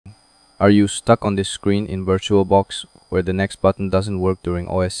Are you stuck on this screen in VirtualBox where the next button doesn't work during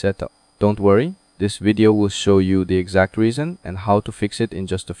OS setup? Don't worry, this video will show you the exact reason and how to fix it in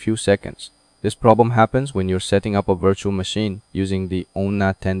just a few seconds. This problem happens when you're setting up a virtual machine using the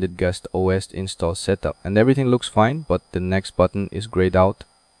Unattended guest OS install setup, and everything looks fine, but the next button is grayed out.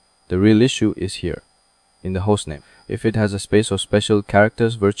 The real issue is here, in the hostname. If it has a space or special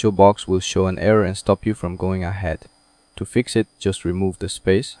characters, VirtualBox will show an error and stop you from going ahead. To fix it, just remove the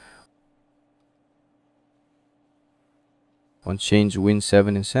space. On change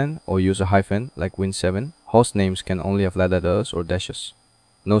Win7 in Sen or use a hyphen like Win7, host names can only have letters or dashes.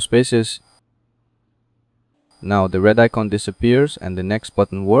 No spaces. Now the red icon disappears and the next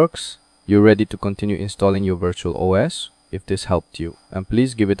button works. You're ready to continue installing your virtual OS. If this helped you, and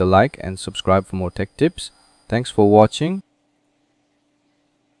please give it a like and subscribe for more tech tips. Thanks for watching.